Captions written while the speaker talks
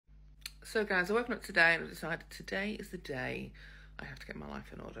So guys, I woke up today and I decided today is the day I have to get my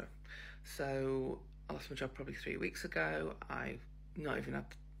life in order. So I lost my job probably 3 weeks ago. I've not even had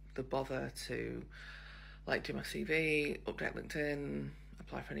the bother to do my CV, update LinkedIn,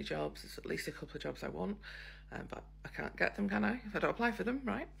 apply for any jobs. There's at least a couple of jobs I want, but I can't get them, can I? If I don't apply for them,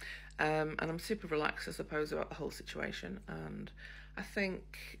 right? And I'm super relaxed, I suppose, about the whole situation. And I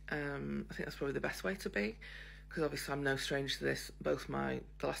think that's probably the best way to be, because obviously I'm no stranger to this. The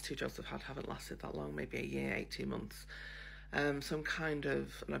last two jobs I've had haven't lasted that long, maybe a year, 18 months. So and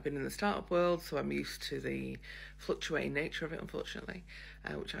I've been in the startup world, so I'm used to the fluctuating nature of it, unfortunately,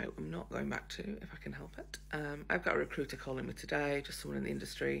 which I am not going back to if I can help it. I've got a recruiter calling me today, just someone in the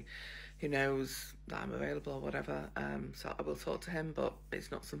industry who knows that I'm available or whatever. So I will talk to him, but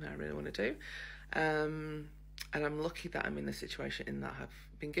it's not something I really want to do. And I'm lucky that I'm in this situation in that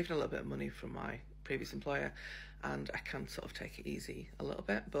I've been given a little bit of money from my previous employer and I can sort of take it easy a little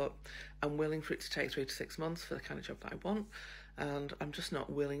bit, but I'm willing for it to take 3 to 6 months for the kind of job that I want, and I'm just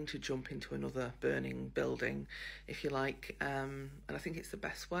not willing to jump into another burning building, if you like. And I think it's the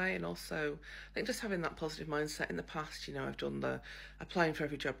best way. And also I think just having that positive mindset. In the past, I've done the applying for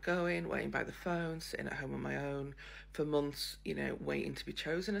every job going, waiting by the phone, sitting at home on my own for months, waiting to be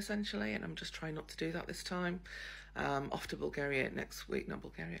chosen essentially, and I'm just trying not to do that this time. Off to Bulgaria next week, not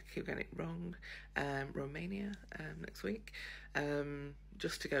Bulgaria, I keep getting it wrong, Romania next week,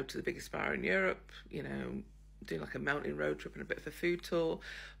 just to go to the biggest bar in Europe, do like a mountain road trip and a bit of a food tour.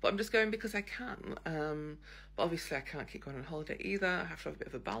 But I'm just going because I can. But obviously I can't keep going on holiday either. I have to have a bit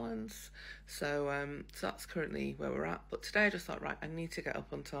of a balance. So that's currently where we're at. But today I just thought, right, I need to get up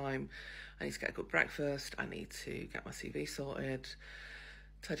on time. I need to get a good breakfast. I need to get my CV sorted,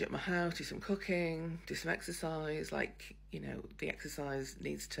 tidy up my house, do some cooking, do some exercise. The exercise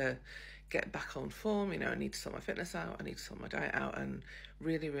needs to get back on form. I need to sort my fitness out. I need to sort my diet out and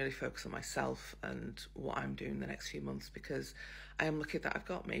really, really focus on myself and what I'm doing the next few months, because I am lucky that I've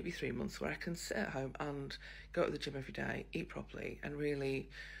got maybe 3 months where I can sit at home and go to the gym every day, eat properly, and really,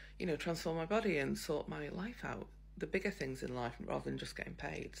 transform my body and sort my life out. The bigger things in life rather than just getting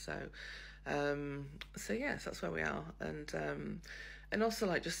paid. So yes, that's where we are. And also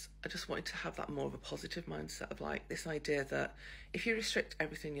I just wanted to have that more of a positive mindset of this idea that if you restrict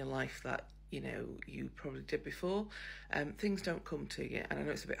everything in your life that you probably did before, things don't come to you. And I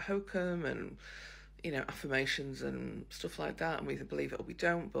know it's a bit hokum and affirmations and stuff like that, and we either believe it or we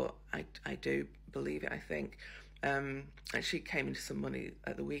don't, but I do believe it, I think. Actually came into some money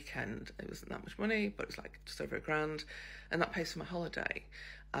at the weekend. It wasn't that much money, but it was just over £1,000, and that pays for my holiday.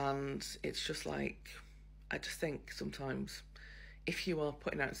 And it's just I just think sometimes if you are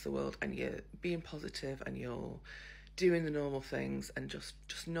putting out into the world and you're being positive and you're doing the normal things and just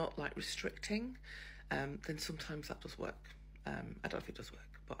not restricting, then sometimes that does work. I don't know if it does work,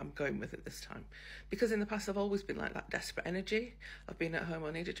 but I'm going with it this time, because in the past I've always been like that desperate energy. I've been at home,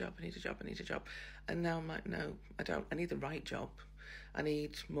 I need a job, and now I'm like, no, I don't. I need the right job. I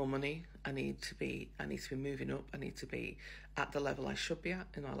need more money. I need to be moving up. I need to be at the level I should be at.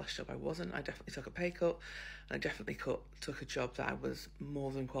 In my last job I wasn't. I definitely took a pay cut, and I definitely took a job that I was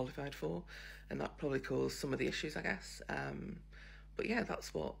more than qualified for, and that probably caused some of the issues, I guess. But yeah,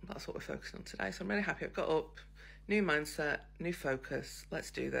 that's what we're focusing on today. So I'm really happy. I've got up, new mindset, new focus.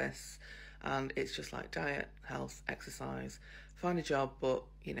 Let's do this. And it's just diet, health, exercise, find a job. But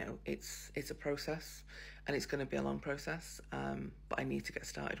it's a process, and it's going to be a long process. But I need to get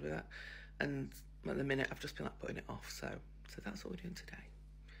started with it. And at the minute, I've just been putting it off. So that's what we're doing today.